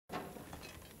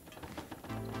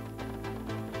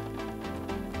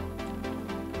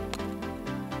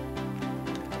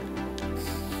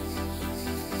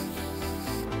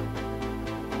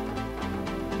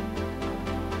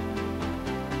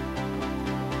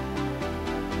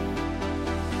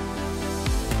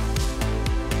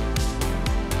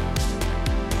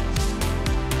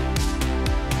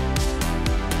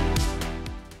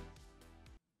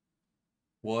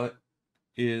What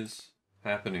is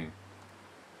happening?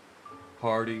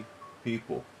 Party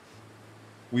people.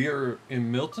 We are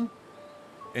in Milton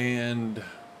and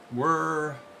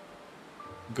we're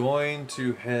going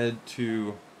to head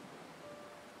to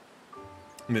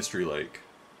Mystery Lake.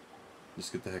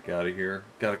 Just get the heck out of here.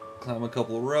 Gotta climb a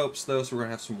couple of ropes though, so we're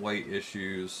gonna have some weight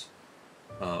issues.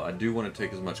 I do want to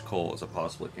take as much coal as I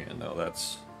possibly can though.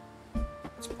 That's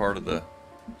part of the...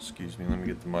 Excuse me, let me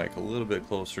get the mic a little bit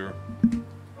closer.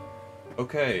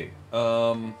 Okay,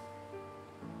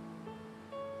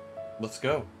 let's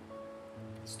go.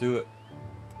 Let's do it.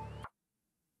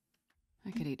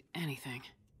 I could eat anything.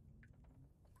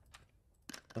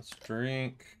 Let's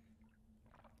drink.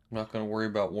 I'm not gonna worry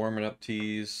about warming up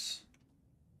teas.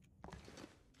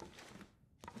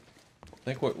 I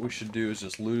think what we should do is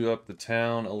just loot up the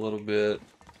town a little bit.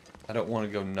 I don't want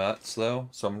to go nuts though,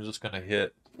 so I'm just gonna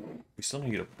hit... We still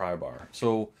need a prybar.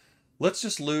 So let's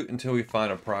just loot until we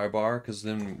find a prybar, because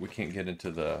then we can't get into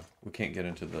the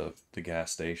the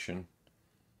gas station.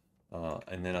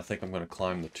 And then I think I'm gonna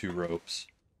climb the 2 ropes,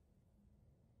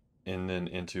 and then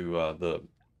into the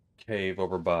cave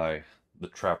over by the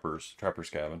trapper's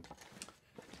cabin.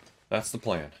 That's the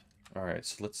plan. All right,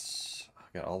 so let's...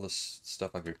 I got all this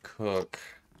stuff I could cook.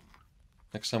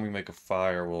 Next time we make a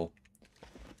fire,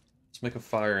 let's make a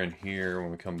fire in here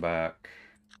when we come back.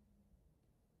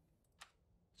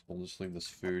 So we'll just leave this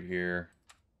food here.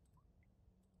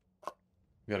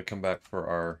 We got to come back for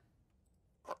our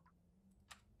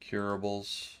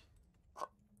curables.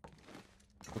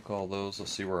 Cook all those.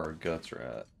 Let's see where our guts are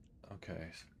at.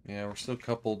 Okay. Yeah, we're still a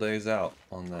couple days out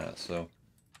on that, so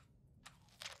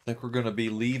I think we're gonna be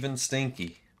leaving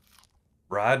stinky.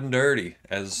 Riding dirty,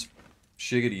 as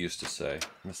Shiggity used to say.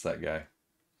 Miss that guy.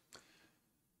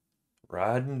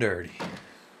 Riding dirty.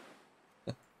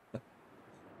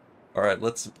 All right,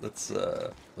 let's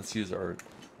use our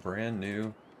brand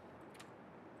new.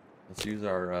 Let's use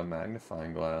our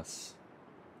magnifying glass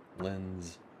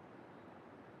lens.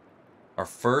 Our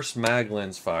first mag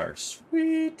lens fire.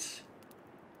 Sweet.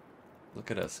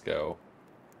 Look at us go.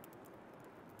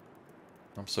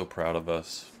 I'm so proud of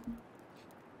us.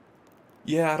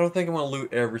 Yeah, I don't think I'm gonna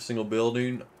loot every single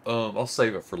building. I'll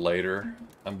save it for later.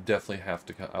 I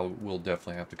will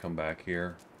definitely have to come back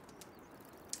here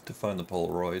to find the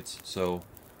Polaroids. So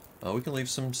we can leave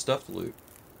some stuff to loot.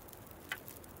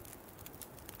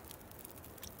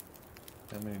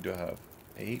 How many do I have?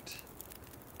 8.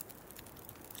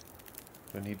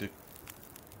 I don't need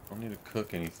to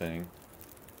cook anything.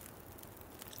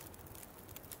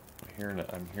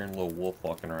 I'm hearing a little wolf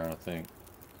walking around, I think.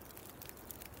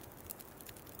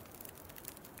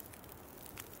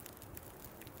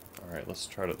 Alright, let's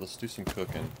do some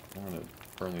cooking. I'm gonna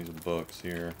burn these books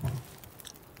here.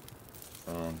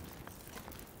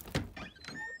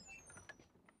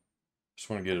 Just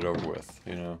want to get it over with,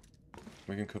 you know.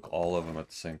 We can cook all of them at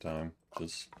the same time, which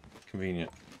is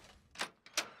convenient.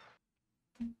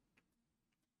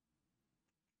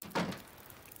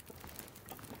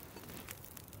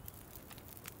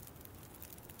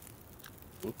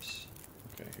 Oops.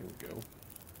 Okay, here we go.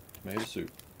 Tomato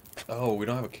soup. Oh, we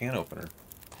don't have a can opener.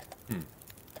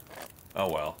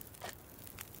 Oh well.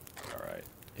 Alright.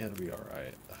 It'll be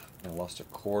alright. I lost a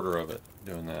quarter of it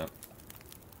doing that.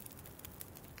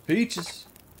 Peaches!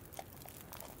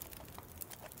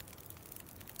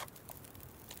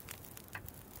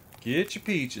 Get your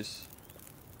peaches.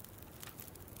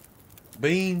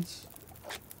 Beans.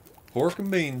 Pork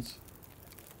and beans.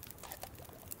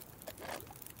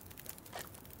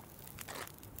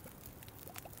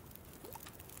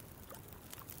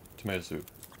 Tomato soup.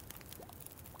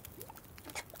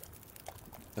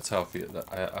 That's how I feel.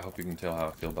 I hope you can tell how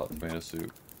I feel about tomato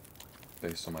soup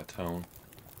based on my tone.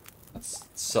 That's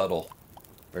subtle.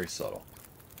 Very subtle.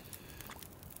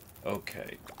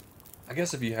 Okay. I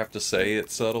guess if you have to say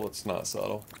it's subtle, it's not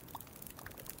subtle.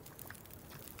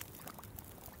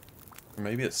 Or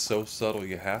maybe it's so subtle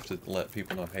you have to let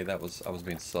people know, hey, I was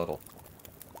being subtle.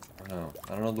 I don't know.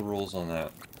 I don't know the rules on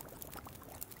that.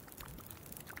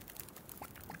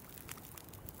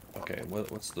 Okay,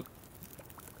 what's the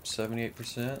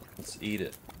 78%? Let's eat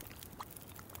it.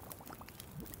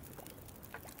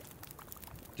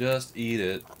 Just eat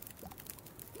it.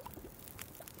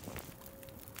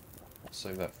 I'll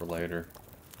save that for later.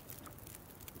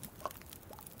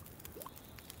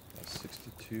 That's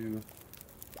 62.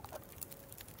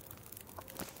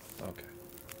 Okay.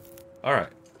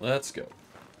 Alright, let's go.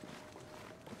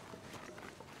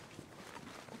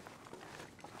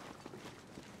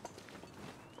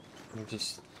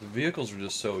 The vehicles are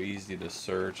just so easy to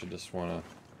search. I just want to...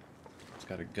 It's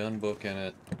got a gun book in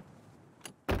it.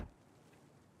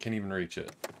 can't even reach it.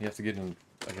 You have to get in,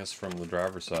 I guess, from the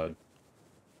driver's side.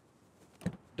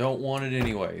 Don't want it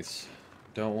anyways.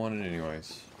 Don't want it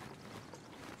anyways.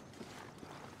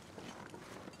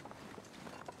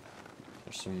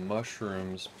 There's some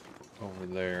mushrooms over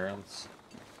there. Let's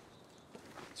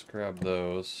grab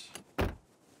those.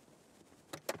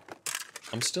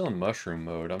 I'm still in mushroom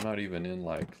mode. I'm not even in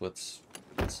like let's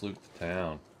loot the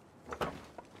town.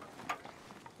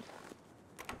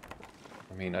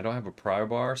 I mean, I don't have a pry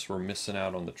bar, so we're missing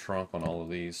out on the trunk on all of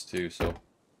these too. So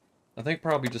I think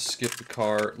probably just skip the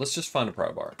car. Let's just find a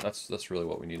pry bar. That's really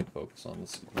what we need to focus on.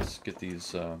 Let's get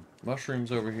these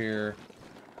mushrooms over here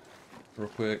real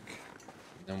quick,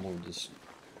 and we'll just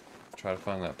try to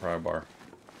find that pry bar.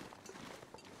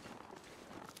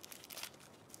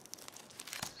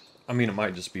 I mean, it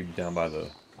might just be down by the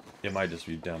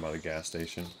gas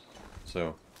station.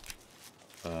 So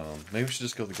maybe we should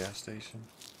just go to the gas station.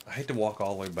 I hate to walk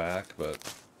all the way back, but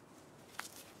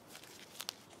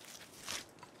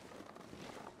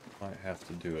might have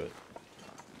to do it.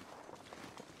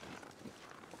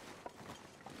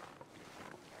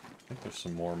 I think there's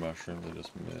some more mushrooms I just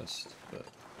missed, but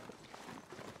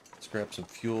let's grab some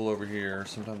fuel over here.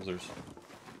 Sometimes there's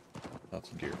lots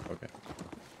of deer. Okay.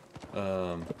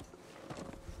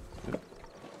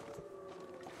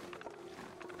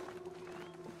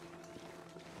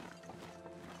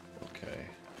 Okay.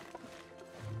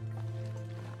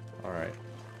 All right.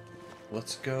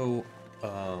 Let's go.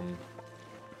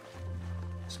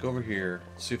 Let's go over here.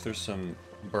 See if there's some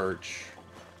birch.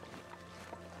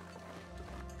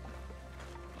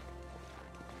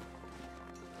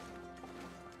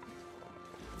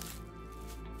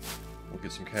 We'll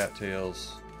get some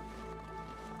cattails.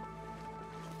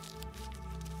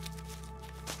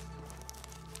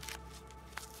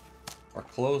 Our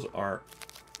clothes aren't...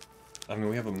 I mean,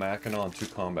 we have a Mackinac and 2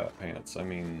 combat pants. I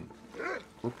mean,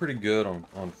 we're pretty good on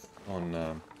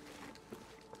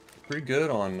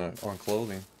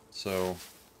clothing. So...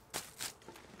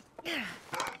 Oh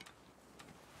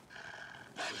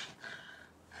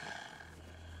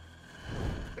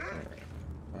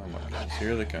my goodness,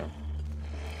 here they come.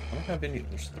 I don't have any...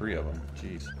 There's 3 of them.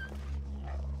 Jeez.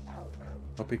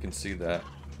 Hope you can see that.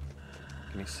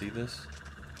 Can you see this?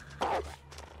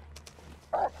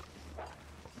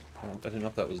 I didn't know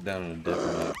if that was down in a dip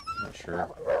or not. I'm not sure.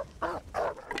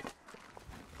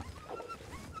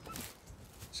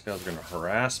 These guys are gonna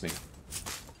harass me.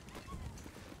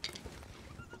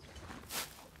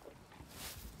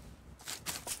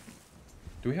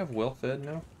 Do we have well fed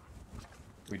now?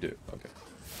 We do. Okay.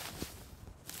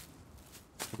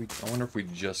 I wonder if we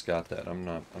just got that. I'm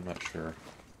not sure.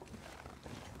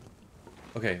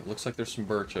 Okay, looks like there's some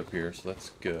birch up here, so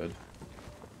that's good.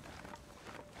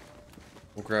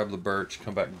 We'll grab the birch,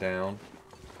 come back down.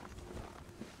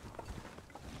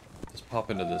 Let's pop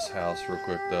into this house real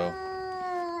quick, though.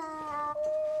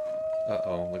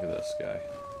 Uh-oh, look at this guy.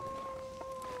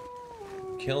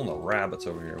 Killing the rabbits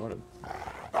over here. What a...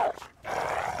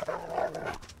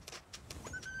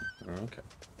 Okay.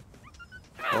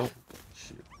 Oh,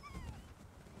 shoot.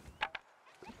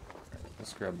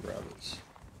 Let's grab the rabbits.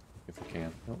 If we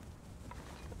can. Oh.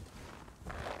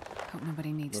 Hope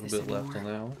nobody needs this A little bit anymore. left on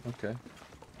that one. Okay.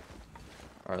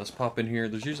 Alright, let's pop in here.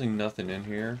 There's usually nothing in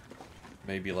here.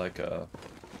 Maybe like a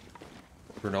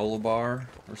granola bar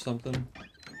or something.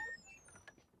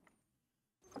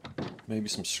 Maybe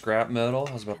some scrap metal.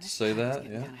 I was about to say that.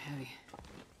 Yeah. Kinda heavy.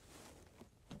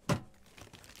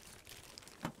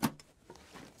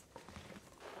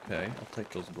 Okay, I'll take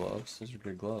those gloves. Those are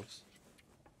good gloves.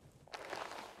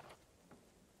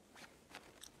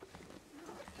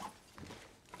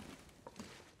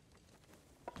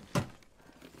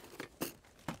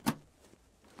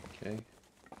 Okay.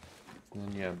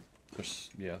 And then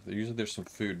usually there's some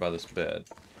food by this bed.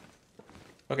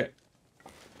 Okay.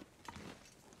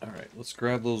 Alright, let's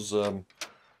grab those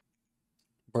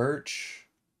birch.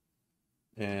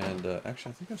 And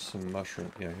actually I think there's some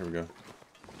mushroom. Yeah, here we go.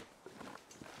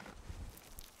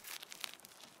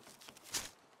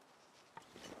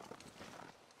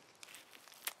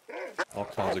 All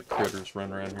kinds of critters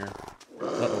run around here.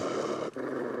 Uh-oh.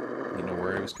 Didn't know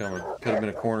where he was coming. Could have been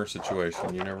a corner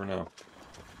situation. You never know.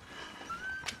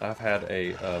 I've had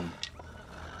a,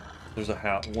 there's a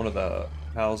house, one of the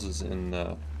houses in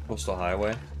Coastal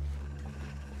Highway.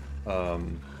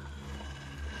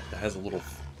 It has a little,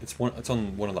 it's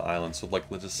on one of the islands, so like,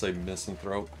 let's just say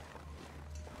Misanthrope.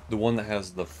 The one that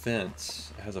has the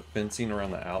fence, it has a fencing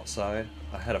around the outside.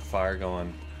 I had a fire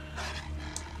going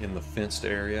in the fenced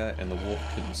area, and the wolf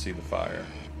couldn't see the fire.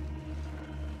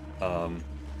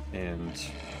 And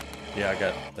yeah, I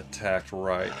got attacked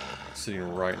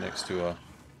sitting right next to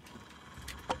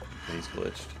He's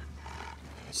glitched.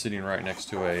 Sitting right next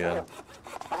to a.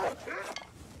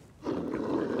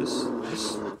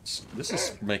 This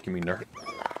is making me nervous.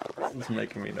 This is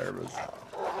making me nervous.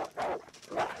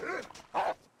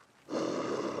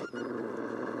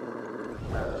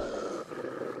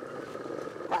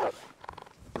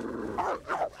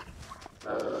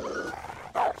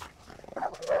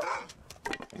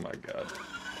 Oh my god.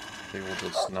 They will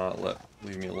just not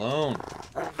leave me alone.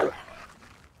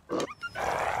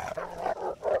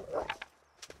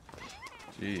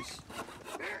 Jeez.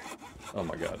 Oh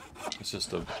my god. It's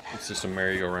just a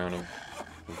merry-go-round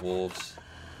of wolves.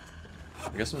 I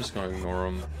guess I'm just gonna ignore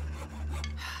them.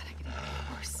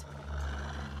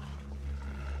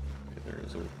 Okay,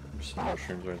 there's some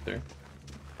mushrooms right there.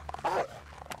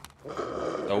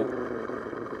 Oh.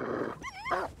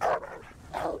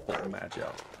 Pull the match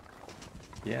out.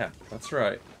 Yeah, that's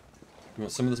right. You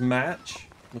want some of this match?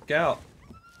 Look out.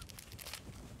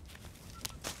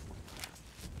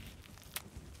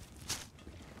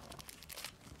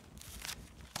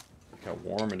 Look how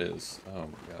warm it is. Oh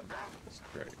my god. It's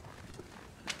great.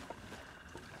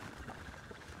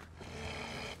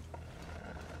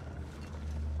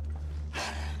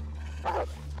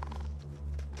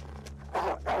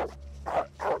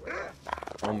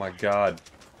 Oh my god.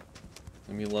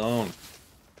 Leave me alone.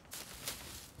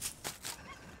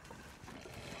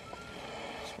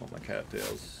 Just want my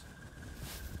cattails.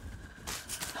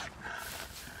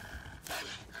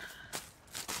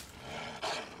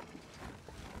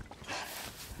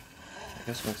 I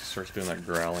guess once he starts doing that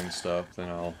growling stuff, then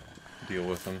I'll deal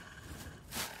with him.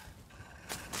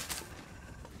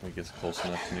 When he gets close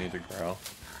enough to me to growl.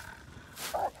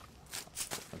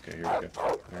 Okay, here we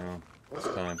go. Now, it's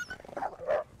time.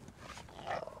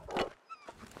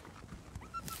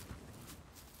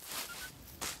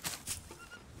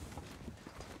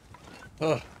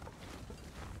 Ugh.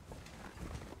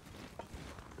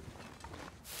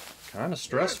 Kinda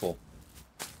stressful.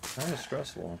 Kinda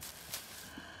stressful.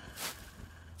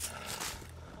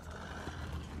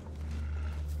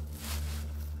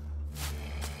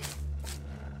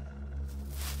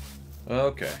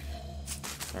 Okay.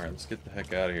 Alright, let's get the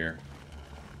heck out of here.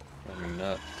 I mean,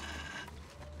 nuts.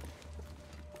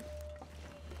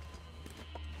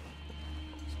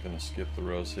 Just gonna skip the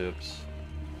rose hips.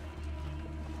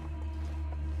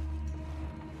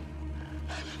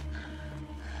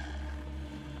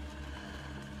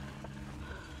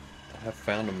 I have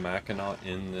found a Mackinac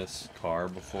in this car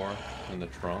before, in the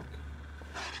trunk.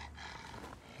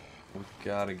 We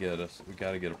gotta get a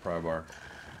prybar.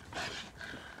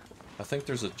 I think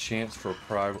there's a chance for a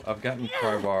prybar. I've gotten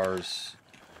prybars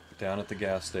down at the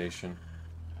gas station,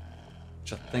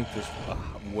 which I think there's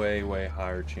a way, way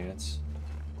higher chance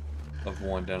of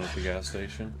one down at the gas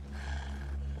station.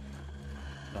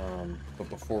 But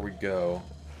before we go,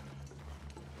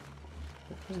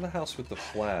 where's the house with the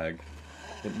flag?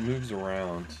 It moves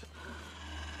around.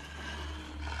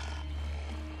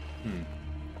 I'm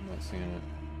not seeing it.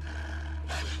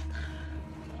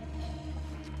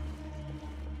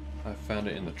 I found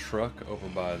it in the truck over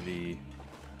by the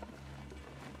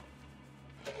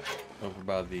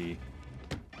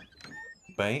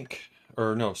bank.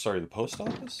 Or no, sorry, the post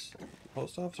office? The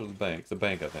post office or the bank? The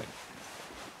bank, I think.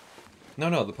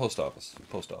 No, the post office.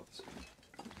 Post office.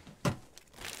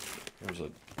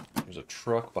 There's a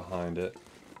truck behind it,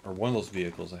 or one of those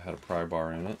vehicles that had a pry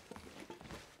bar in it.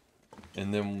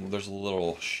 And then there's a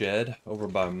little shed over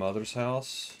by Mother's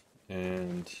house,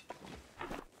 and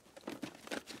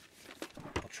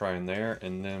I'll try in there,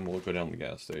 and then we'll go down to the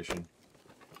gas station.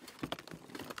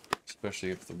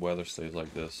 Especially if the weather stays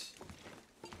like this.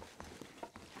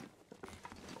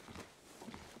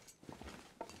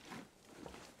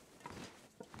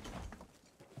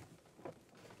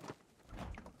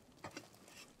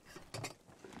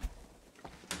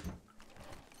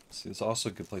 See, it's also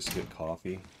a good place to get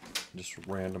coffee. Just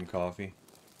random coffee.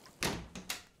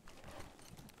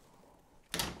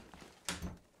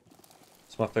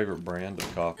 It's my favorite brand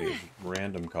of coffee,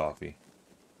 random coffee.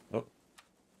 Oh.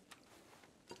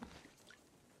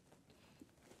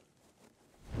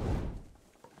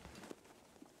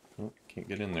 Oh, can't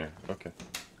get in there. Okay.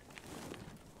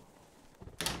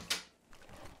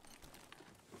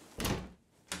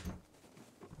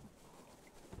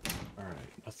 Alright,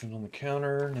 nothing on the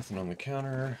counter, nothing on the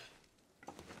counter.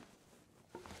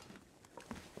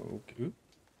 Okay.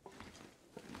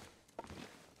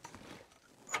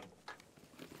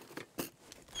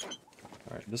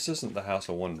 Alright, this isn't the house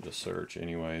I wanted to search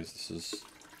anyways. This is...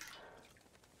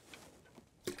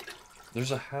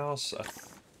 There's a house...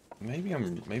 maybe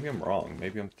I'm wrong.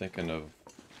 Maybe I'm thinking of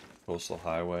Coastal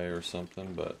Highway or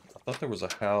something, but I thought there was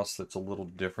a house that's a little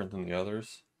different than the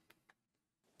others,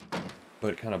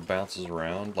 but it kind of bounces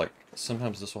around. Like,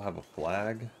 sometimes this will have a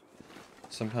flag.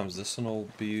 Sometimes this one will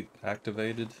be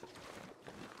activated.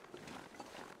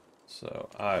 So,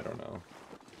 I don't know.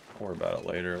 I'll worry about it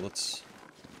later. Let's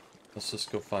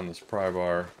just go find this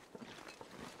prybar.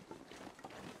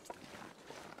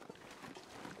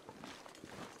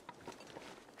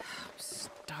 I'm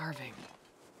starving.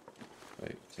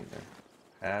 Wait, what's in there?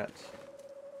 Hat.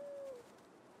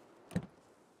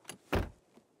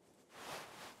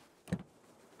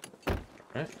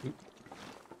 Alright, oop.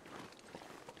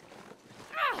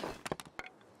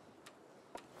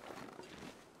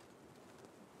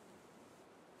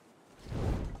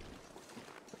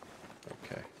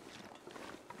 Okay.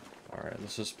 Alright,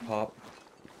 let's just pop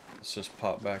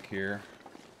back here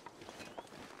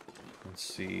and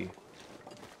see.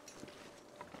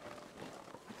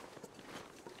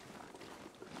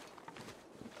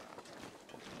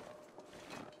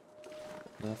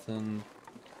 Nothing.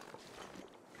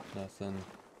 Nothing.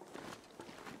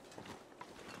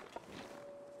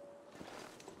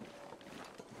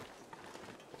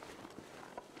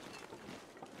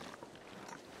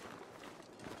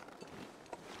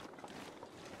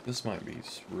 This might be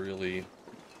really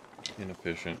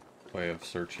inefficient way of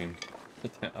searching the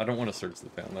town. I don't want to search the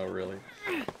town though, really.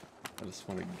 I just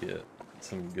want to get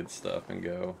some good stuff and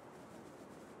go.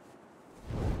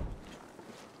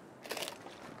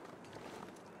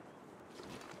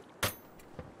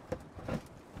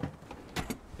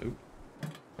 Oop.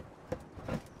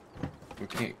 We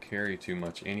can't carry too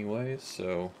much anyways,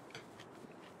 so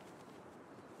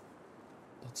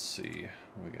let's see.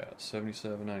 We got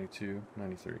 77, 92,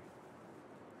 93.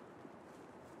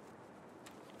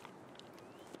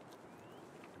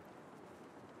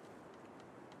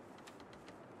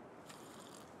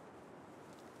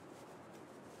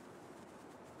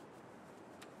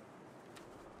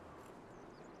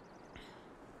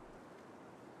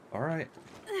 All right,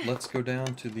 let's go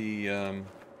down to the, have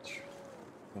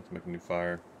to make a new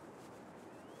fire.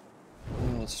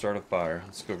 Let's start a fire.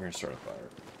 Let's go over here and start a fire.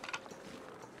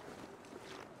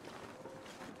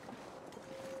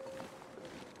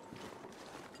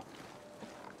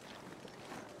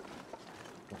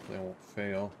 Hopefully I won't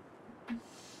fail. Oop.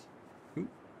 There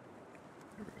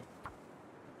we go.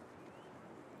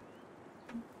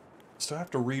 So I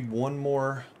have to read one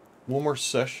more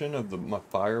session of my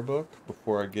fire book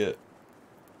before I get.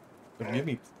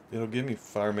 It'll give me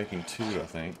fire making 2, I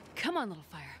think. Come on, little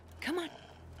fire. Come on.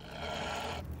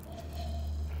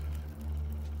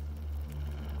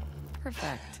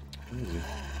 Perfect. Where is he?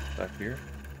 Back here?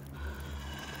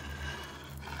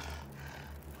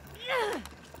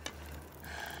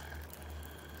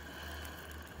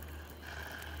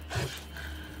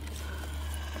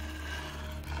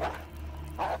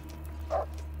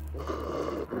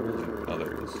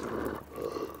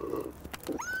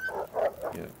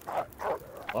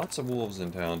 Lots of wolves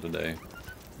in town today.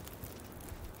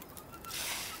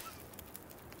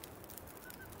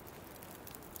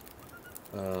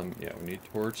 Yeah, we need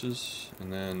torches,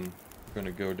 and then we're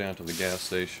gonna go down to the gas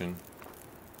station.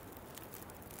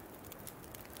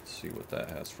 See what that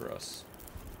has for us.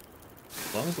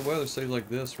 As long as the weather stays like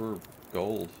this, we're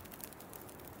gold.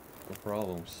 No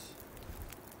problems.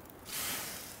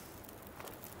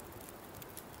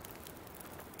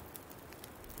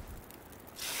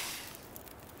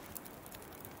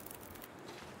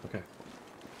 Okay.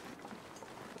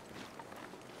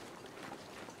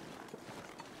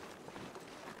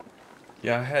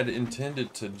 Yeah, I had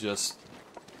intended to just,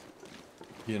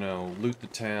 you know, loot the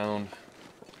town.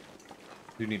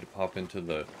 Do need to pop into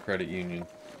the credit union.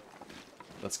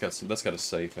 That's got a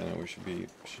safe in it. We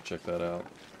should check that out.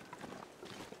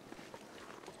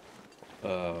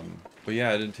 But yeah,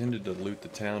 I intended to loot the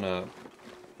town up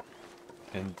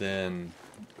and then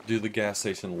do the gas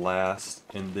station last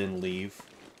and then leave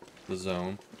the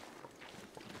zone.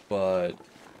 But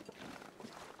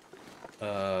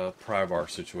prybar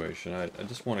situation. I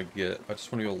just want to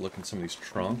go look in some of these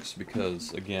trunks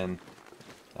because again,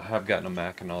 I have gotten a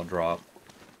Mackinac drop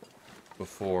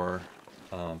before,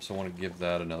 so I want to give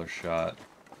that another shot.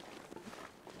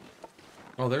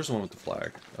 Oh, there's one with the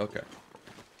flag. Okay.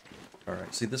 All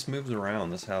right. See, this moves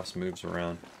around. This house moves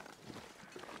around.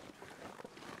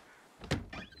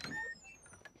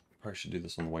 Probably should do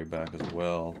this on the way back as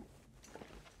well.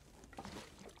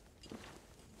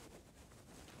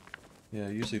 Yeah,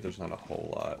 usually there's not a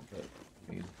whole lot, but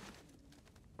I mean.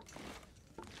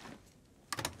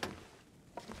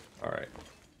 Alright.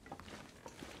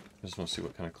 I just want to see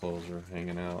what kind of clothes are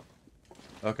hanging out.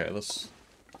 Okay,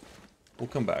 we'll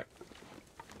come back.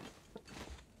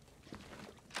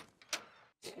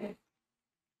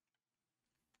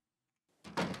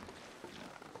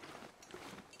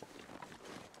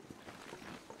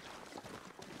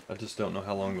 I just don't know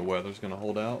how long the weather's going to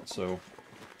hold out, so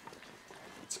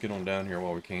let's get on down here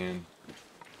while we can.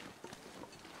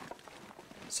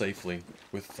 Safely.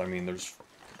 I mean, there's...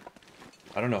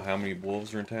 I don't know how many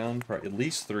wolves are in town. Probably at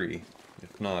least 3,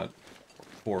 if not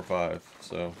 4 or 5,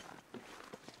 so...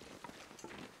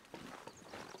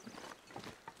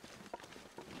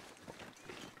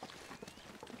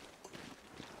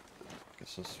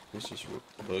 Let's just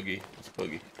boogie. Let's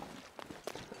boogie.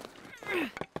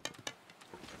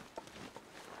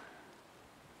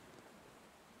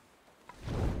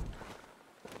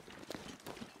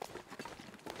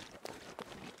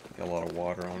 Got a lot of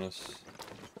water on us.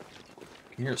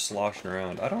 You can hear it sloshing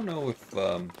around. I don't know if,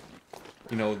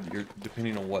 you know, you're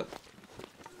depending on what,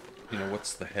 you know,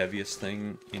 what's the heaviest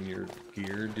thing in your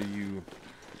gear.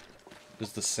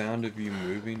 Does the sound of you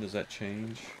moving, does that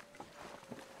change?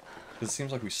 It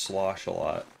seems like we slosh a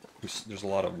lot. There's a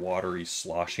lot of watery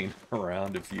sloshing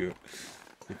around if you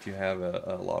have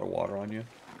a lot of water on you.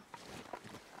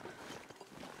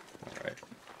 Alright.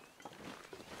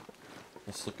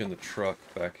 Let's look in the truck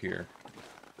back here.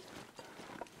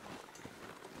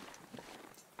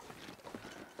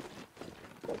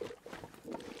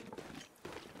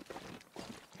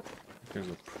 There's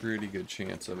a pretty good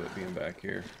chance of it being back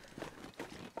here.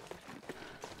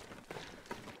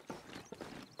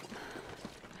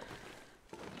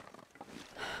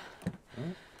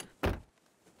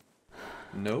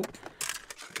 Nope.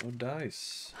 No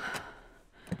dice.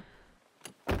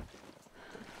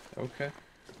 Okay.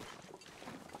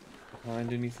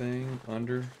 Behind anything?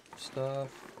 Under stuff?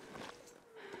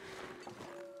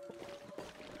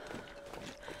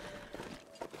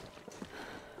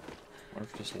 Or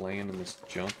if just laying in this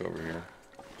junk over here.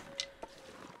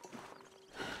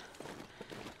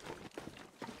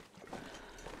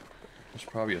 There's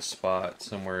probably a spot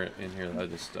somewhere in here that I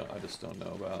just don't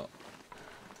know about.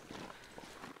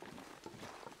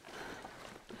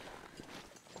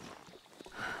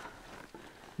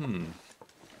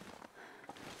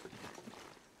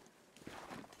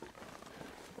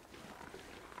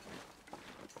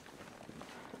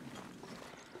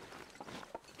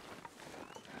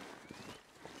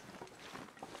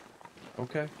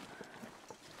 Okay.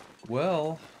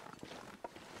 Well,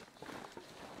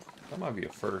 that might be a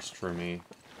first for me.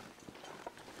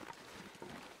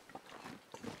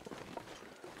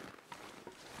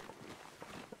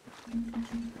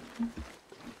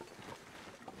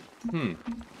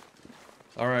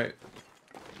 Alright.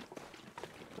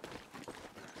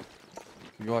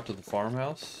 Go out to the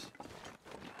farmhouse.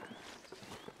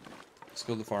 Let's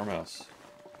go to the farmhouse.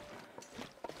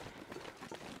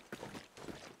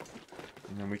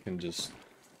 And then we can just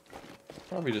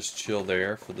probably just chill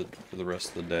there for the rest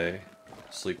of the day.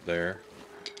 Sleep there.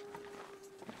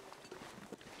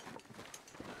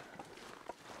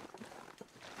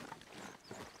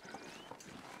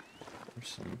 There's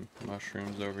some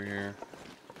mushrooms over here.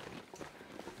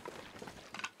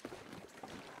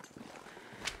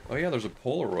 Oh yeah, there's a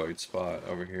Polaroid spot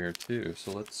over here too.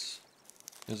 So let's...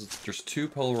 There's 2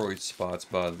 Polaroid spots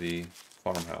by the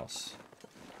farmhouse.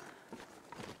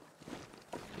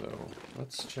 So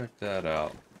let's check that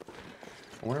out.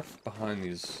 I wonder if behind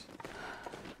these...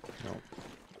 No.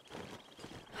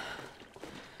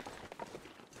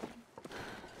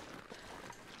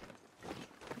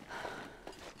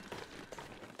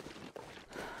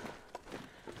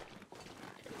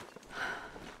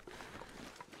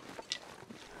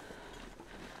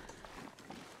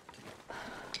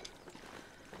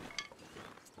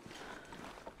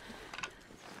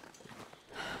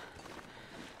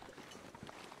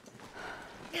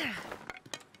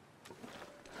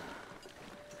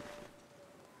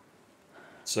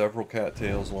 Several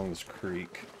cattails along this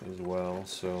creek as well,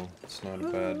 so it's not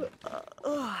a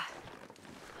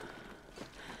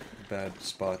bad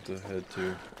spot to head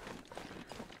to.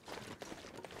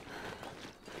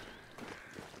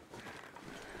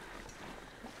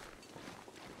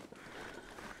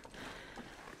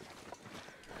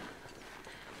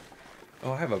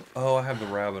 Oh, I have the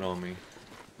rabbit on me.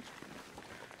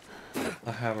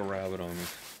 I have a rabbit on me.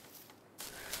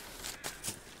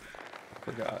 I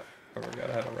forgot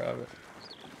I had a rabbit.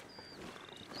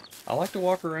 I like to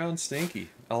walk around stinky.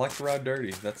 I like to ride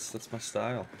dirty. That's my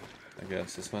style, I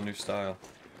guess. It's my new style.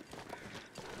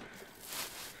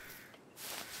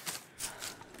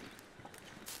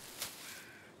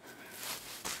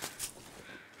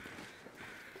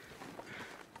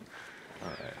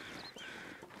 Alright.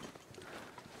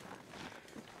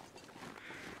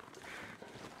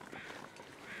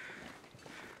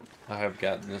 I have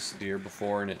gotten this deer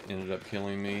before and it ended up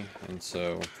killing me, and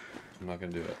so I'm not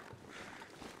gonna do it.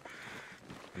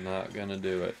 I'm not gonna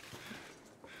do it.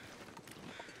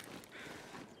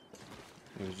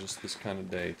 It was just this kind of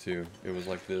day too. It was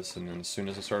like this, and then as soon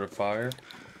as I started fire,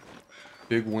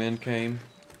 big wind came,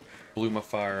 blew my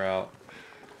fire out.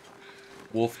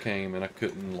 Wolf came and I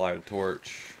couldn't light a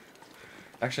torch.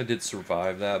 Actually, I did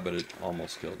survive that, but it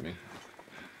almost killed me.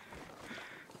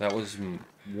 That was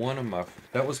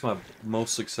that was my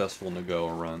most successful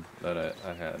Nagoa run that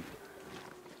I had.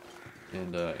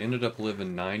 And ended up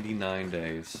living 99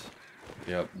 days.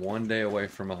 Yep, 1 day away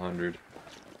from 100.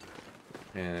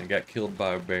 And I got killed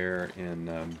by a bear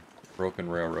in Broken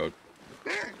Railroad.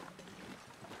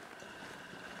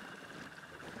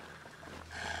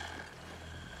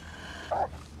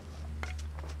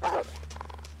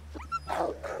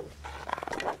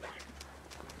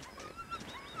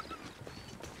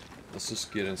 Let's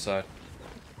just get inside.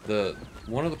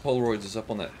 One of the Polaroids is up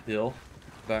on that hill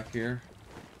back here.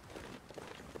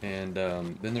 And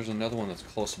then there's another one that's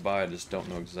close by. I just don't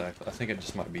know exactly. I think it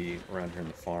just might be around here in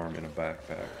the farm in a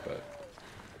backpack, but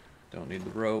don't need the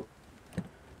rope.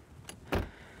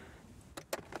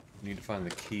 Need to find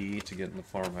the key to get in the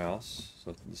farmhouse.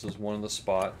 So this is one of the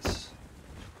spots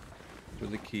for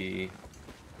the key.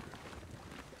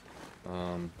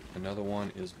 Another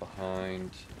one is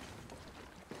behind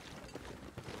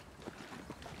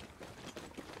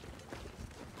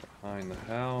the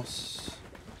house.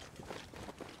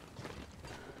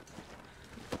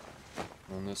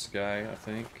 On this guy, I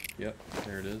think. Yep,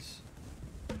 there it is.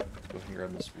 Let's go ahead and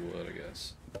grab this wood, I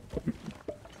guess.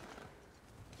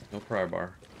 No pry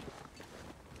bar.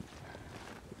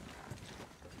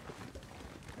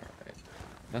 Alright.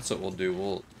 That's what we'll do.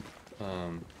 We'll,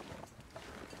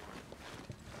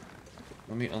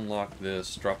 let me unlock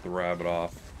this, drop the rabbit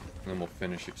off, and then we'll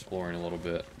finish exploring a little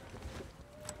bit.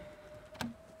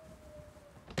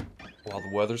 While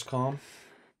the weather's calm.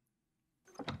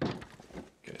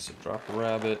 Okay, so drop the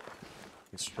rabbit.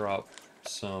 Let's drop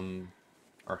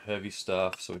our heavy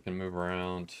stuff so we can move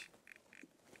around.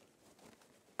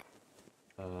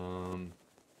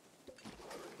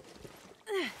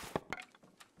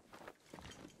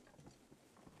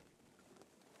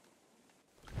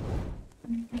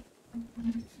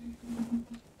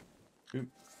 Oop.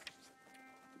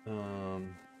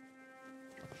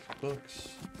 Books.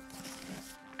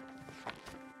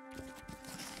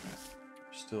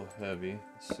 Still heavy.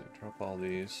 Let's see, drop all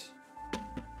these.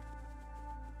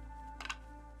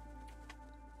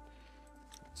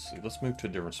 Let's see, let's move to a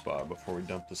different spot before we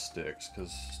dump the sticks, because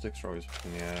sticks are always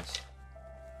in the ass.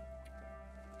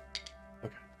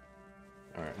 Okay.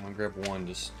 Alright, I'm gonna grab one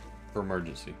just for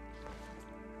emergency.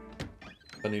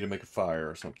 If I need to make a fire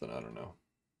or something, I don't know.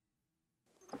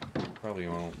 Probably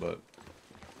won't, but...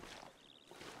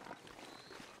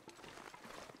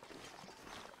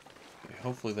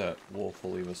 hopefully that wolf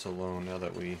will leave us alone now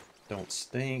that we don't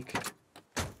stink.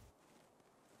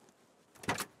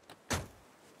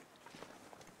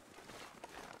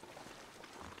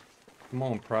 Come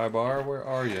on, prybar, where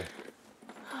are you?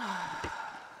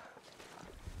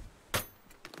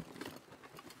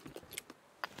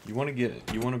 You want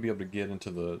to be able to get into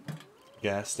the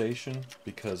gas station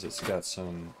because it's got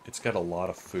a lot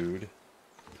of food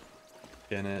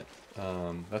in it.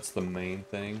 That's the main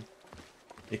thing.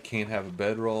 It can have a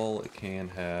bedroll, it can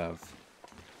have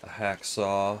a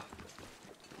hacksaw.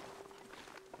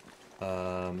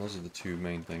 Those are the two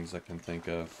main things I can think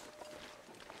of.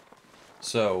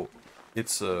 So,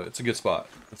 it's a good spot.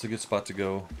 It's a good spot to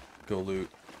go loot.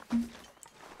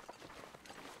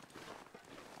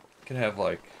 Can have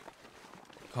like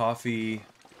coffee,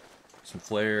 some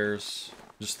flares,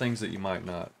 just things that you might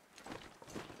not.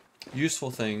 Useful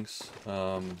things,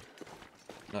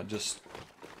 not just,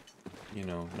 you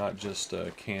know, not just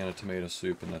a can of tomato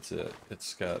soup and that's it.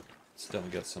 It's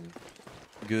definitely got some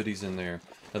goodies in there.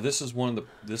 Now this is one of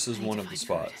the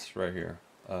spots right here.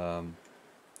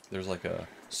 There's like a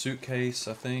suitcase,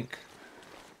 I think.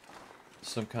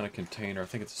 Some kind of container. I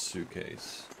think it's a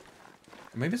suitcase.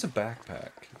 Or maybe it's a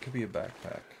backpack. It could be a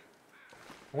backpack.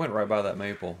 I went right by that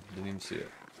maple. Didn't even see it.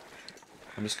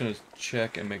 I'm just gonna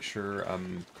check and make sure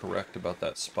I'm correct about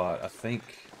that spot. I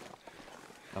think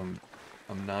I'm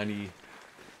 95%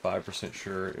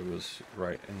 sure it was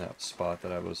right in that spot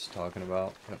that I was talking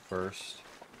about at first.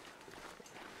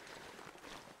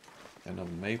 And a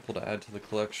maple to add to the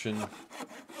collection.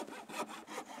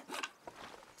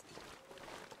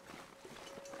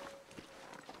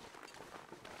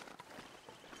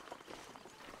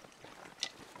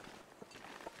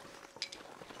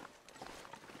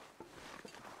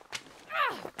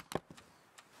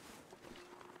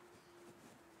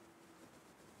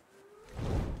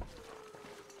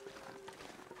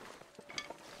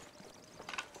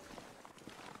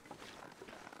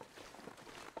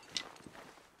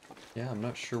 Yeah, I'm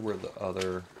not sure where the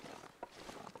other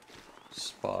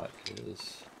spot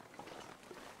is.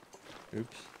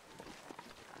 Oops.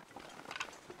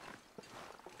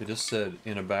 It just said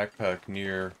in a backpack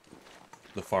near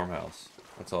the farmhouse.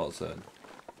 That's all it said.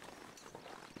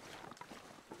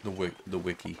 The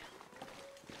wiki.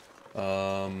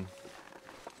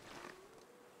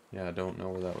 Yeah, I don't know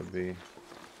where that would be.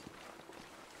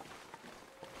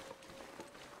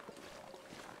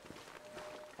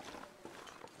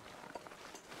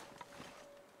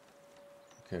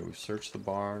 Okay, we searched the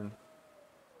barn.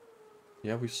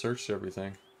 Yeah, we searched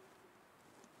everything.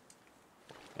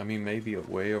 I mean, maybe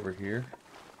way over here.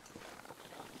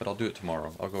 But I'll do it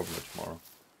tomorrow. I'll go over there tomorrow.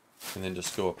 And then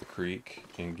just go up the creek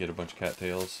and get a bunch of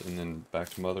cattails. And then back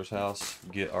to Mother's house,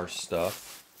 get our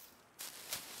stuff.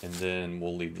 And then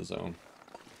we'll leave the zone.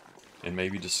 And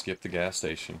maybe just skip the gas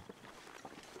station.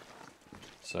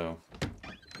 So,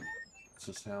 that's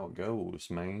just how it goes,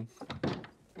 man.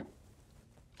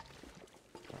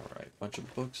 Alright, bunch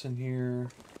of books in here.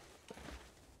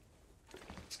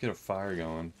 Let's get a fire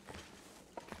going.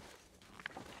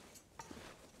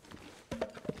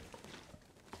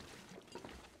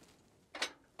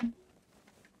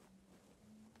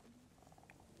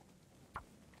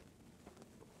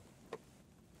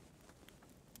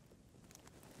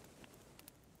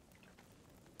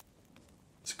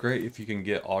 It's great if you can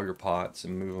get all your pots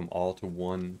and move them all to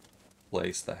one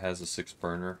place that has a 6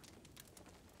 burner.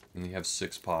 And you have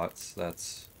 6 pots.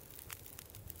 That's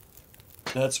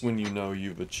when you know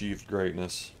you've achieved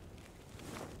greatness.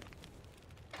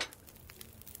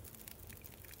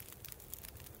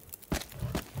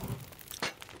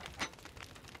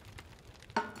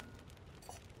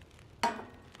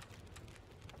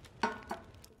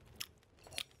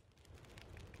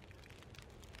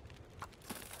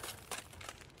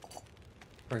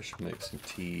 Probably should make some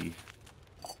tea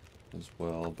as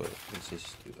well, but let's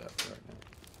just do that for right now.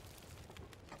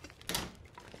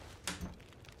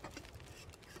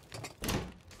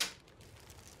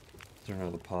 Is there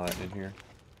another pot in here?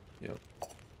 Yep.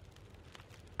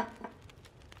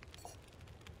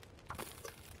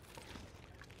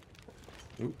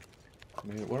 Oop.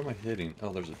 Man, what am I hitting?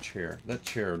 Oh, there's a chair. That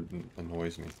chair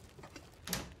annoys me.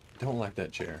 Don't like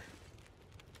that chair.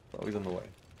 It's always in the way.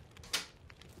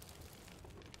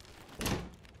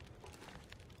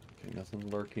 Okay, nothing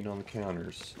lurking on the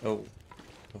counters. Oh,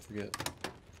 don't forget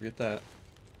that.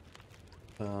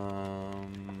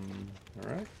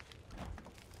 Alright.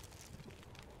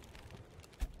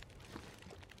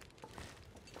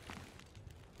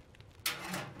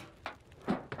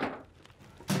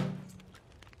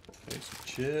 Okay, some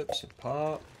chips, some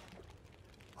pop.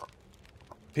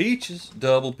 Peaches,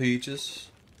 double peaches,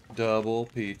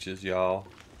 y'all.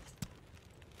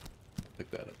 Pick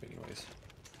that up anyways.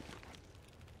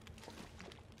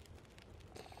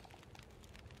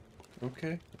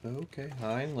 Okay,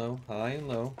 high and low,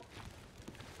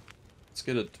 Let's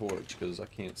get a torch, because I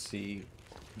can't see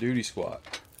duty squad.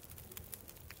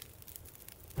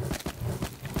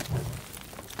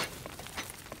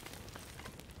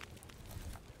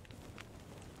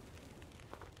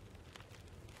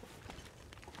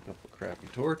 Couple crappy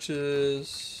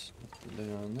torches. Nothing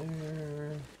down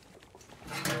there.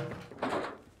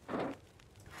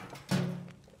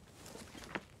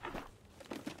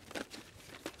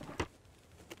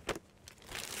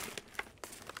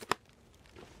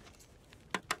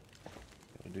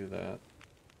 Do that.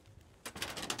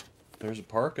 There's a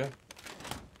parka.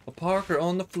 A parka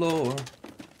on the floor.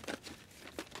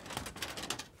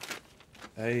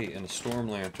 Hey, and a storm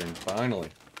lantern, finally.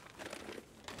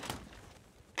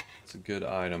 It's a good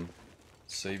item.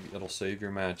 It'll save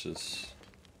your matches.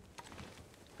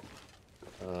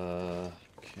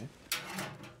 Okay.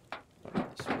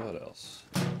 What else?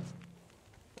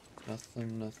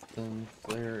 Nothing.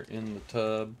 Flare in the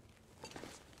tub.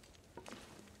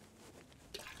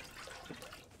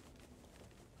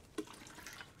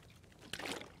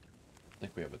 I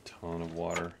think we have a ton of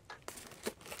water.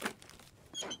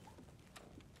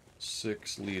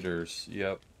 6 liters,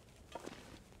 yep.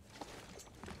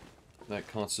 That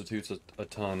constitutes a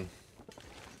ton.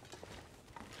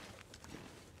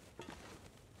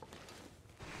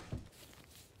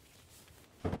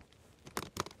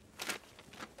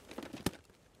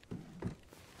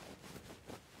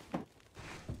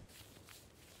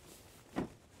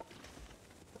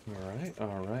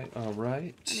 Alright.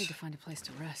 I need to find a place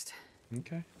to rest.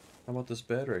 Okay. How about this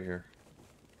bed right here?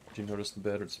 Did you notice the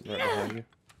bed is right behind you?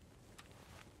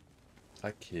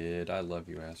 I kid. I love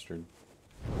you, Astrid.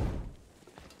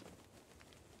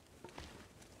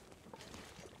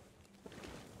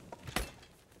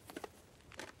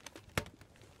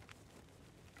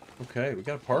 Okay, we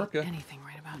got a parka. Anything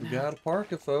right about We now. got a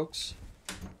parka, folks.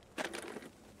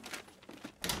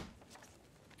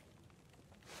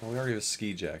 Oh, we already have a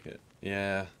ski jacket.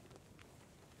 Yeah.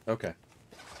 Okay.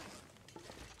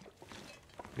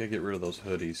 Gotta get rid of those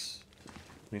hoodies.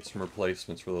 Need some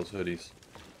replacements for those hoodies.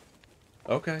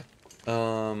 Okay.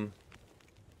 You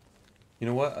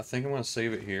know what? I think I'm gonna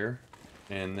save it here,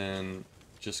 and then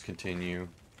just continue.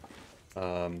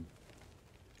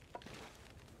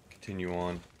 Continue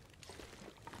on.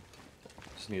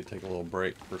 Just need to take a little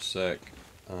break for a sec.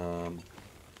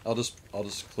 I'll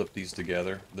just clip these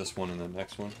together, this one and the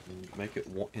next one, and make it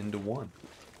into one.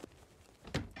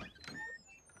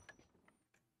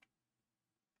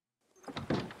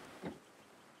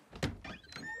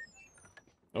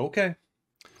 Okay.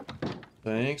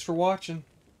 Thanks for watching.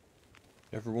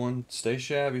 Everyone, stay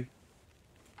shabby.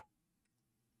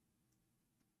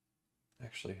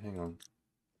 Actually, hang on.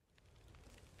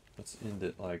 Let's end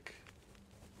it like...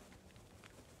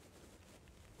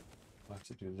 I'll have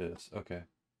to do this. Okay.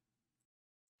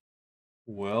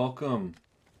 Welcome.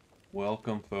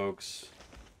 Welcome, folks.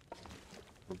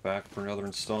 We're back for another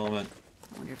installment.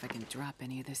 I wonder if I can drop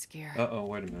any of this gear. Uh-oh,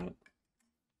 wait a minute.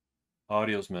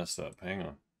 Audio's messed up. Hang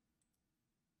on.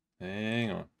 Hang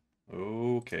on.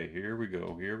 Okay, here we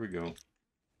go. Here we go.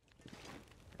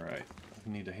 Alright.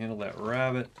 We need to handle that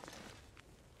rabbit.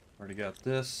 Already got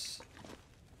this.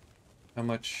 How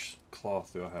much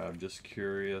cloth do I have? Just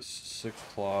curious. 6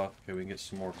 cloth. Okay, we can get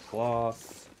some more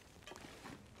cloth.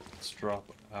 Let's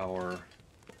drop our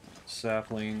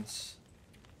saplings.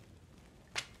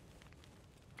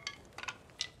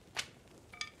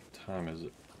 What time is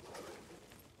it?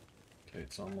 Okay,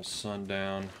 it's almost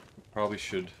sundown. Probably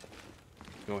should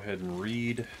go ahead and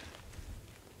read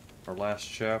our last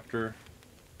chapter.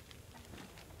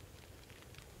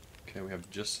 Okay, we have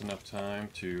just enough time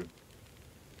to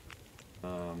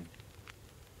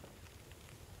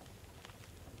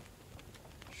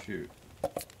shoot.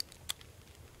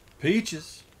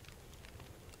 Peaches!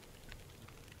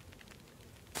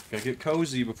 Gotta get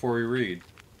cozy before we read.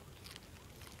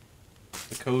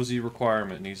 The cozy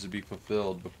requirement needs to be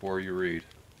fulfilled before you read.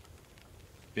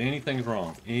 If anything's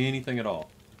wrong, anything at all,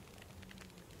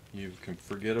 you can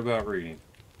forget about reading.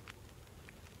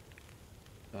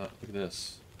 Look at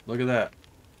this. Look at that.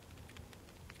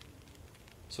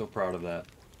 So proud of that.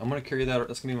 I'm gonna carry that.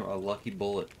 That's gonna be a lucky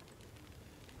bullet.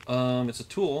 It's a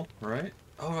tool, right?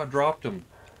 Oh, I dropped them.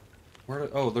 Where?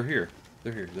 Oh, they're here.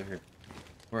 They're here. They're here.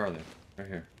 Where are they? They're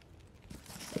here.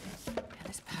 Yeah,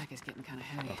 this pack is getting kind of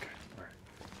heavy. Okay. All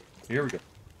right. Here we go.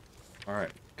 All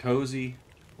right. Cozy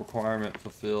requirement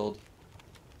fulfilled.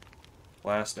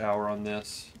 Last hour on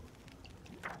this.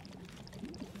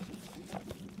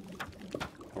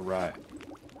 All right.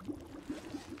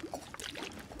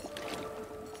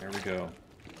 There we go.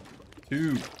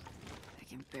 2. I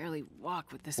can barely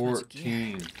walk with this much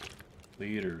gear. 14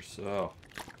 liters. Oh.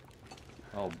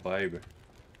 Oh, baby.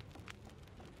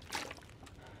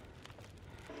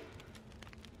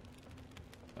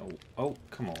 Oh,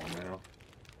 come on now.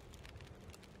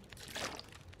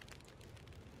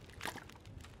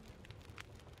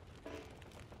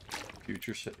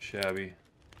 Future Shabby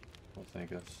will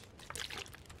thank us.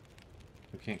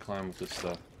 We can't climb with this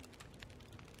stuff.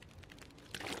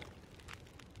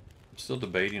 I'm still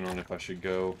debating on if I should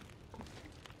go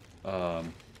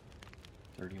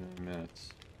 39 minutes.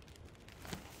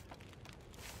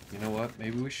 You know what?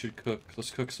 Maybe we should cook.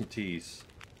 Let's cook some teas.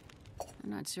 I'm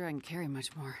not sure I can carry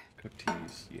much more. Cook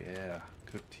teas. Yeah,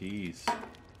 cook teas.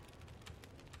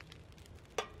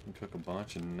 Can cook a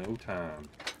bunch in no time.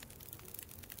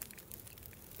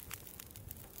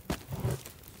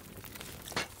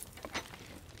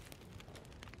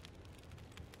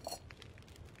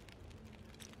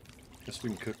 Guess we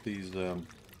can cook these. I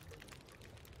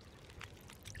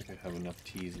think I have enough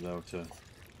teas though to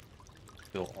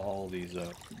fill all these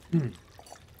up.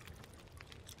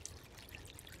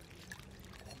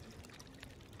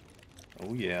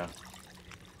 Oh yeah.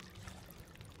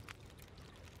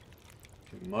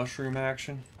 Okay, mushroom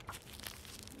action.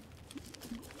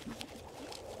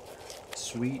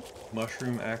 Sweet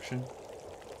mushroom action.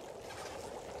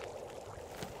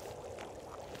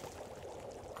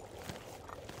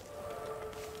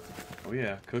 Oh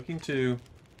yeah, cooking too.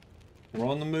 We're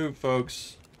on the move,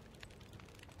 folks.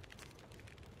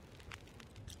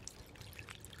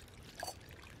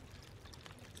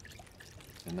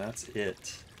 And that's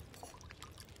it.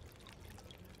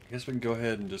 I guess we can go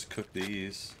ahead and just cook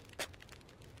these.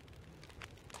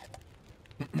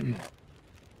 I'm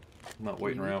not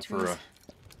waiting around for a...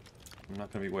 I'm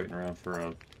not going to be waiting around for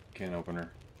a can opener.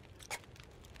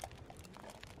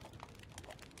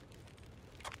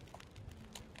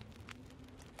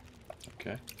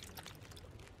 Okay.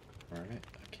 Alright,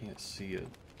 I can't see a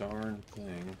darn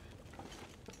thing.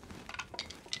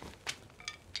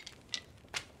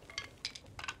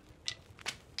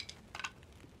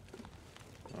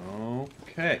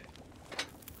 Okay.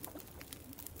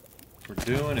 We're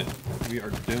doing it. We are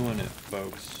doing it,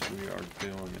 folks. We are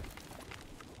doing it.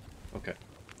 Okay.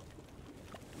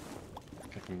 I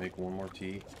think I can make one more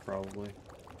tea, probably.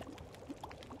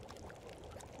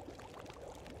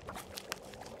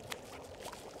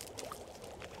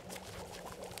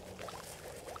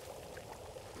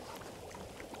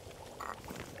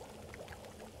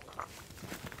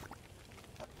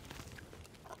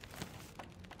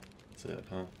 That's it,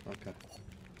 huh? Okay.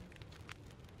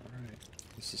 Alright.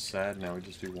 This is sad now. We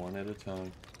just do one at a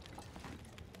time.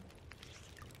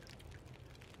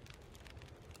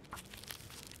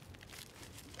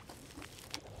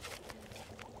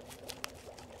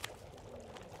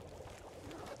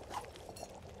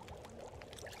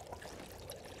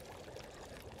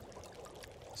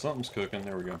 Something's cooking.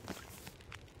 There we go.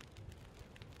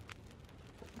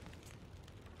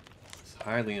 It's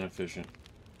highly inefficient.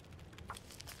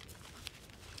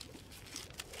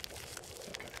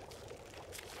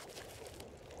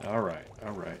 Alright,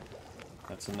 alright.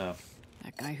 That's enough.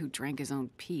 That guy who drank his own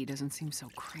pee doesn't seem so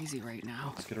crazy right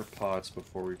now. Let's get our pots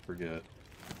before we forget.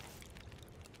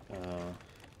 Okay,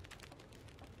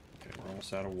 we're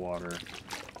almost out of water.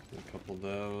 Do a couple of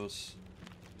those.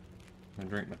 I'm gonna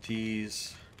drink my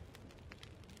teas.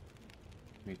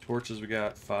 How many torches we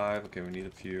got? 5. Okay, we need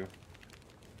a few. I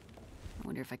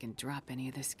wonder if I can drop any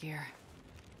of this gear.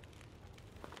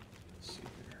 Let's see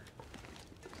here.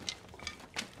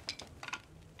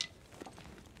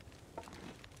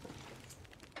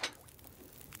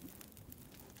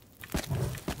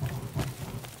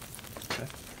 Okay.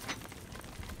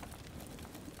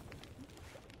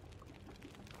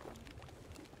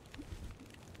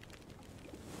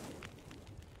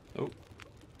 Oh,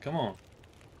 come on.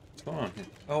 What's going on here?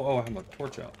 Oh, I have my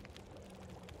torch out.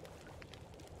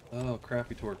 Oh,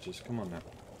 crappy torches. Come on now.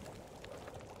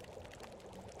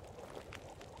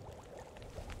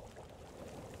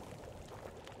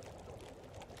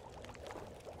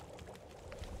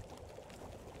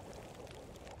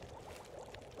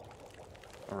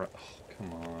 Alright. Oh,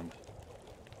 come on.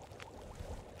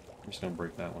 I'm just gonna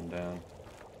break that one down.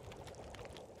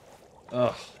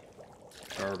 Ugh.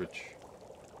 Garbage.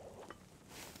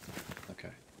 Okay.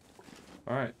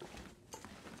 Alright.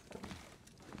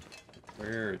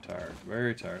 Very tired.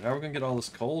 Very tired. How are we gonna get all this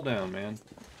coal down, man?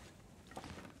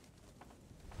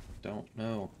 Don't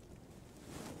know.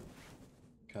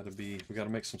 We gotta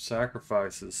make some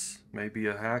sacrifices. Maybe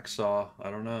a hacksaw. I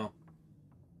don't know.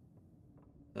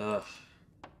 Ugh.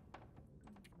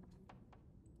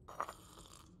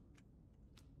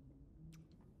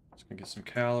 Just gonna get some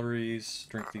calories,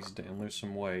 drink these and lose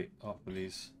some weight off of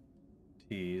these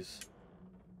teas.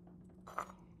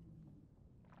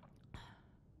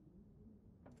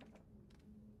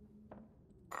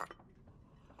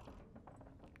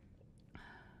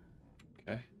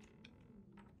 Okay.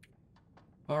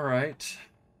 All right.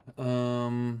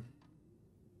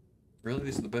 Really,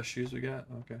 these are the best shoes we got?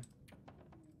 Okay.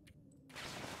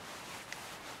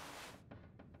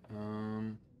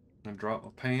 I'm gonna drop my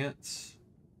pants.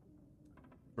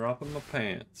 Dropping my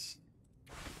pants.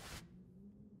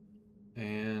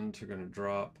 And we're gonna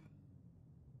drop.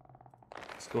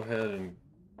 Let's go ahead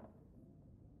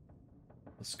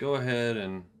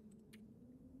and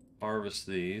harvest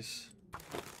these.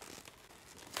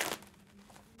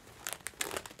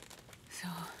 So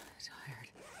tired.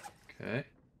 Okay.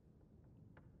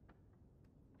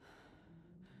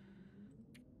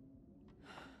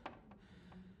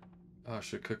 Oh, I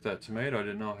should cook that tomato. I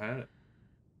didn't know I had it.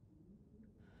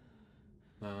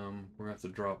 We're gonna have to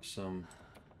drop some.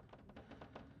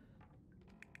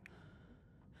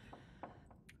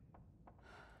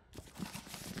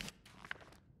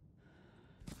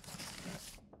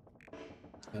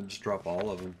 And just drop all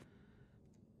of them.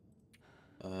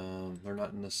 They're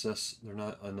not a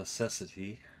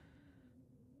necessity.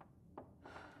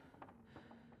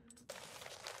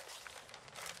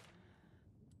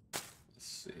 Let's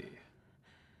see.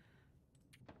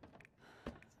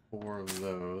 4 of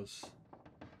those.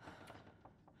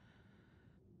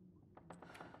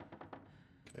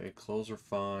 Okay, clothes are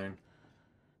fine.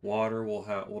 Water we'll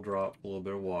drop a little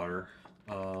bit of water.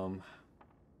 I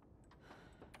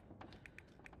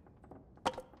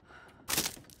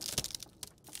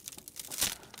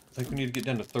think we need to get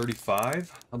down to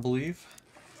 35, I believe.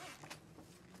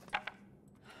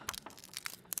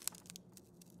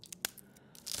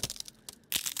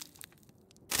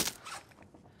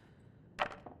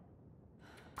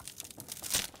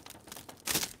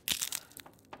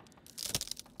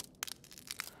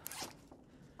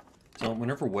 So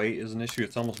whenever weight is an issue,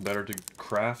 it's almost better to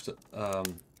craft, go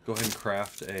ahead and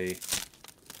craft a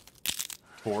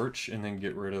torch and then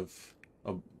get rid of,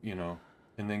 you know,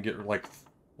 and then get like,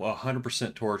 well,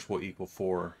 100% torch will equal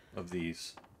 4 of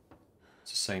these.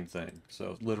 It's the same thing,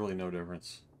 so literally no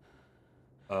difference.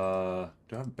 Do I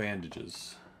have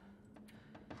bandages?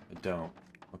 I don't.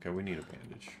 Okay, we need a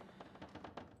bandage.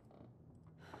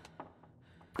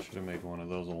 Should have made one of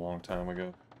those a long time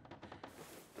ago.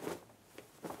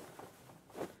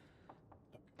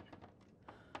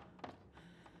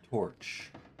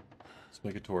 Torch. Let's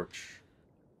make a torch.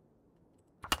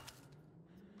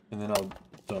 And then I'll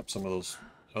dump some of those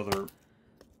other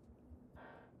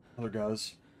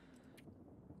guys.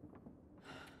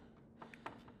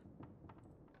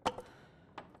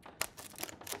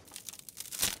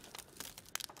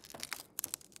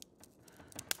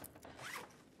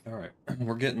 Alright,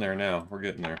 we're getting there now. We're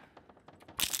getting there.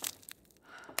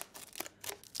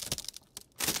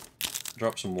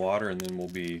 Drop some water and then we'll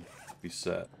be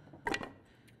set.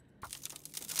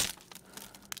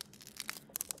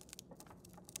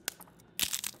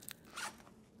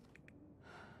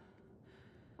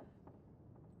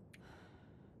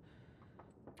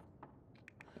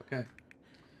 Okay.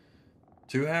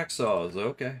 2 hacksaws,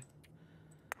 okay.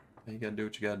 You gotta do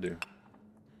what you gotta do.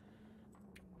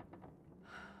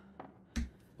 I'll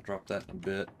drop that in a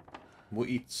bit. We'll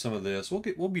eat some of this.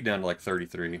 We'll be down to like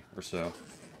 33 or so.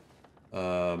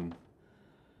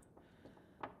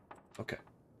 Okay.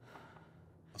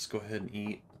 Let's go ahead and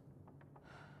eat.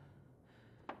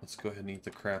 Let's go ahead and eat the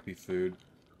crappy food.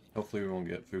 Hopefully we won't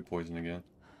get food poison again.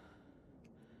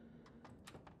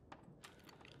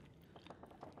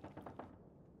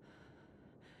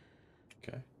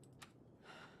 Okay.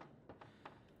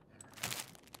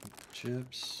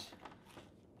 Chips.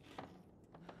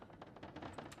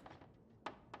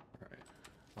 Alright.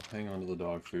 I'll hang on to the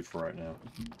dog food for right now.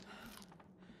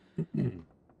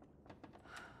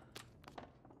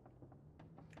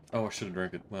 Oh, I should have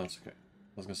drank it. Well, it's okay.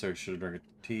 I was gonna say we should have drank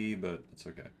a tea, but it's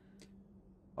okay.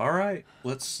 Alright,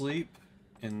 let's sleep,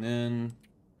 and then...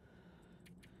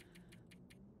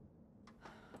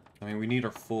 I mean, we need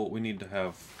our full... We need to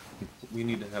have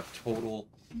total...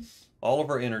 all of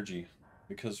our energy,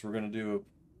 because we're gonna do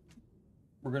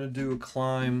a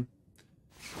climb...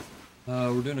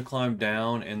 we're doing a climb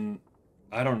down, and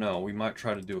I don't know, we might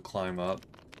try to do a climb up.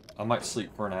 I might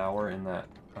sleep for an hour in that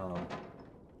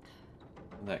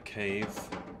cave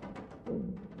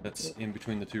that's in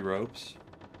between the 2 ropes.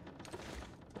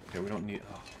 Okay, we don't need...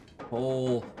 Oh,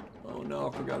 coal. Oh no,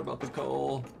 I forgot about the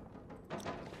coal. I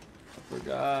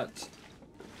forgot.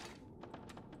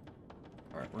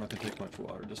 Alright, we're not going to take much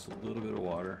water, just a little bit of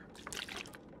water.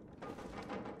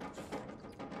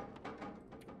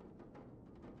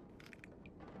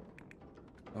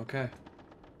 Okay.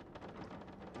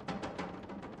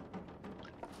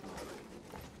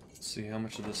 Let's see how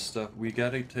much of this stuff... We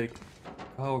gotta take...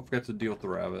 Oh, I forgot to deal with the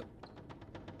rabbit.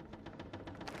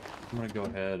 I'm gonna go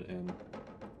ahead and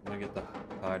I'm gonna get the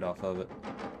hide off of it.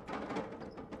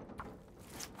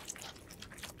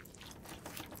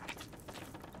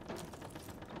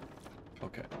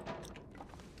 Okay.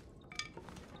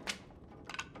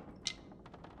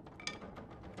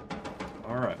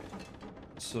 Alright.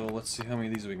 So let's see how many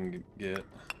of these we can get.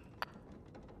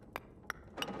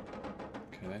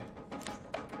 Okay.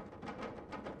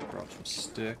 Drop some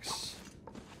sticks.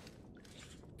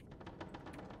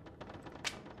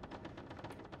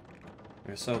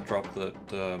 I guess I'll drop that,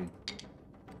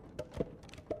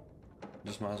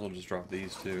 just might as well just drop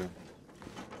these too.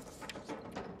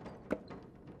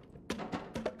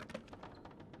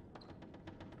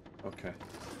 Okay.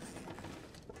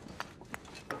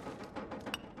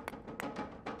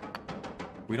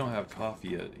 We don't have coffee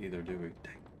yet either, do we?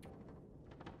 Dang.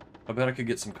 I bet I could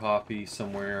get some coffee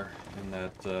somewhere in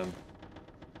that,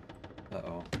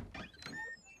 uh-oh.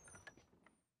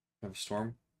 Have a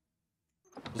storm?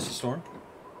 Is this a storm?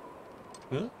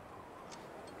 Huh?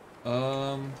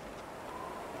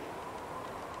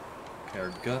 Okay,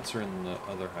 our guts are in the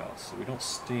other house, so we don't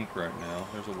stink right now.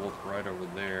 There's a wolf right over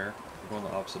there. We're going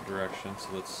the opposite direction, so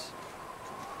let's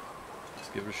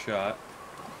give it a shot.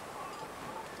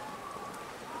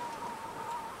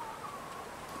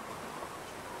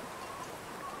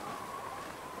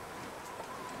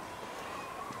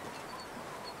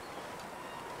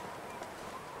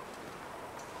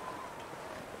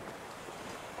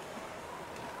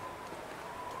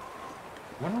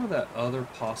 I wonder where that other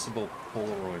possible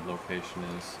Polaroid location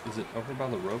is. Is it over by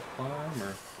the rope climb,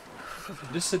 or...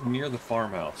 It just said near the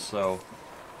farmhouse, so...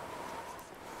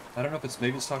 I don't know if it's...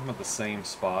 Maybe it's talking about the same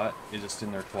spot. It's just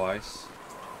in there twice.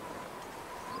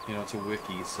 you know, it's a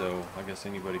wiki, so I guess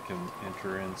anybody can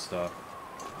enter in stuff.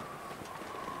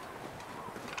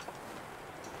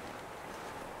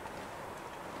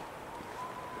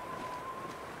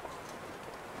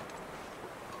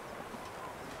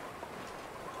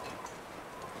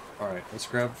 Alright, let's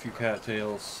grab a few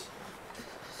cattails.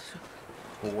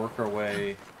 We'll work our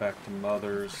way back to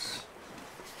Mother's.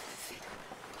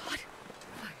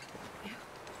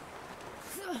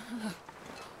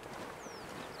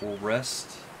 We'll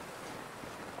rest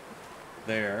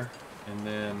there, and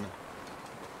then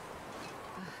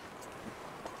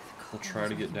we'll try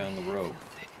to get down the rope.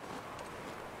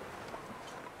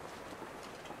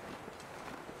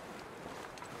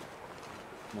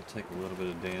 We'll take a little bit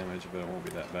of damage, but it won't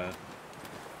be that bad.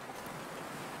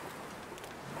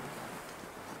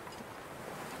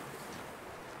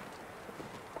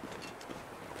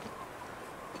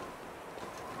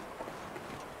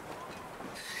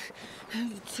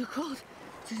 Too cold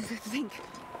to think.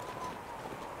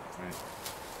 Right.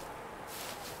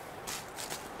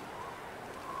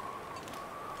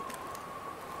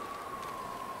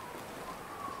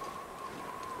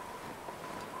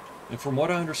 And from what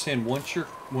I understand, once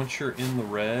you're in the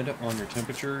red on your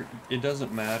temperature, it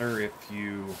doesn't matter if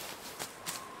you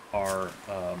are,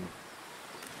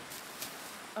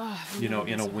 you know,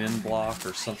 in a wind block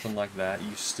or something like that.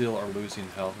 You still are losing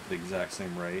health at the exact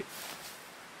same rate.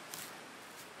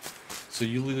 So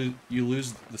you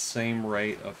lose the same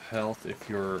rate of health if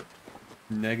you're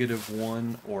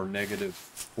 -1 or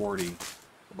 -40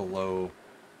 below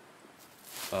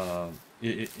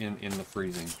in the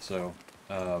freezing. So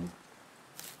kind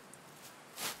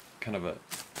of a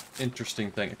interesting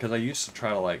thing, because I used to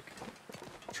try to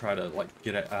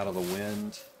get it out of the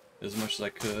wind as much as I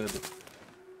could,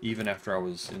 even after I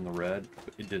was in the red.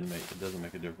 But it doesn't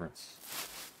make a difference.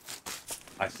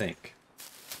 I think.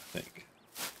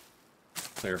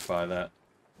 Clarify that.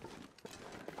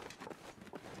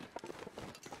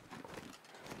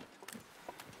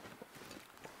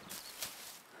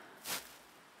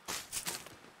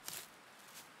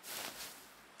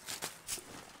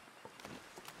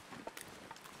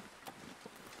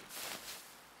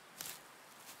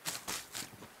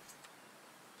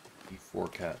 E4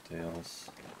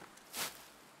 cattails.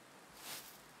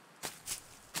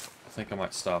 I think I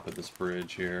might stop at this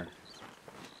bridge here.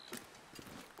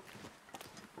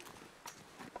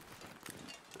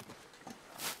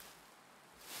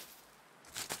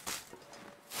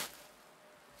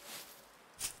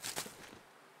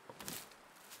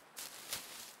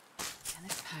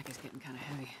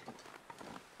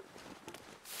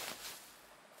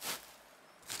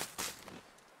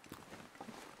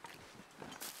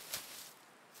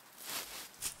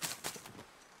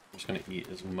 Eat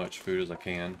as much food as I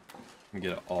can and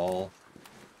get it all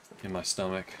in my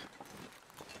stomach,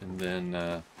 and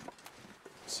then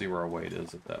see where our weight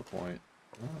is at that point.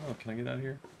 Oh, can I get out of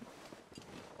here?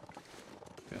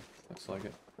 Yeah, looks like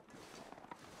it.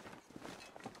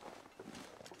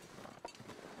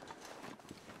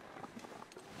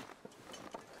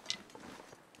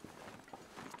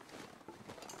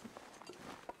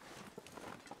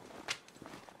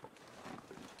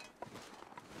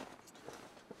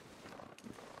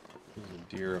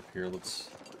 Deer up here. Let's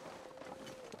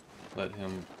let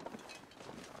him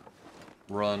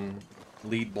run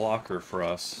lead blocker for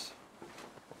us.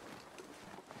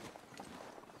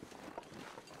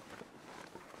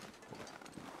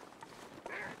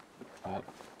 Yep,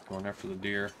 going after the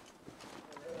deer.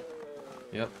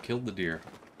 Yep, killed the deer,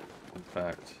 in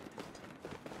fact.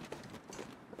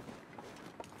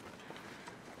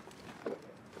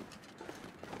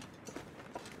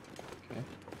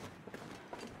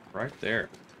 Right there.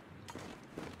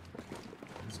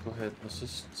 Let's go ahead. Let's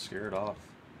just scare it off.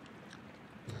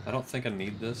 I don't think I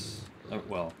need this. Oh,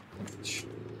 well, dang it.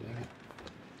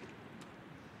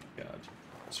 God,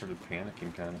 I started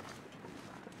panicking, kind of.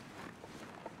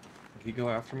 Did he go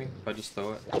after me if I just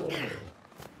throw it?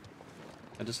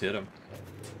 I just hit him.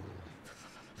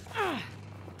 Uh-oh,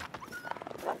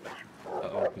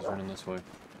 he's running this way.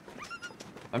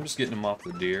 I'm just getting him off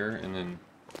the deer, and then,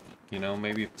 you know,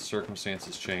 maybe if the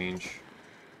circumstances change,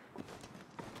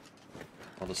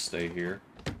 I'll just stay here.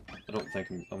 I don't think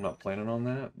I'm not planning on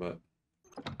that, but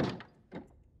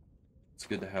it's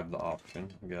good to have the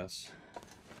option, I guess.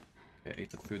 Okay, I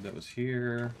ate the food that was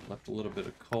here. Left a little bit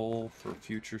of coal for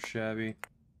future Shabby.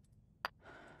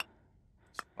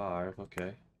 It's 5,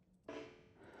 okay.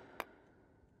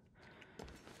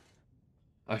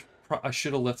 I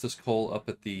should have left this coal up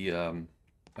at the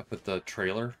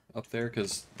trailer up there,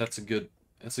 because that's a good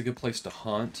place to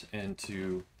hunt and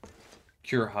to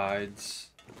cure hides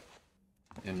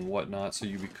and whatnot, so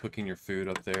you'd be cooking your food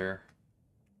up there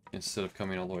instead of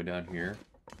coming all the way down here.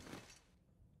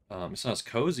 It's not as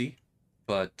cozy,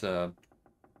 but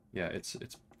yeah, it's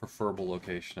preferable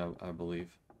location, I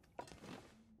believe.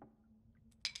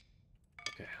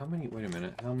 Okay, how many? Wait a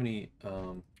minute. How many?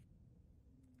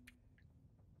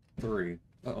 3.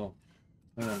 Uh-oh.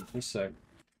 Hang on, just a sec.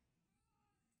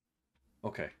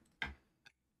 Okay.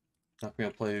 Not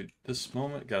gonna play this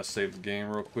moment. Gotta save the game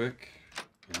real quick,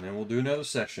 and then we'll do another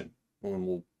session when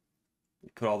we'll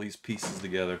put all these pieces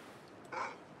together.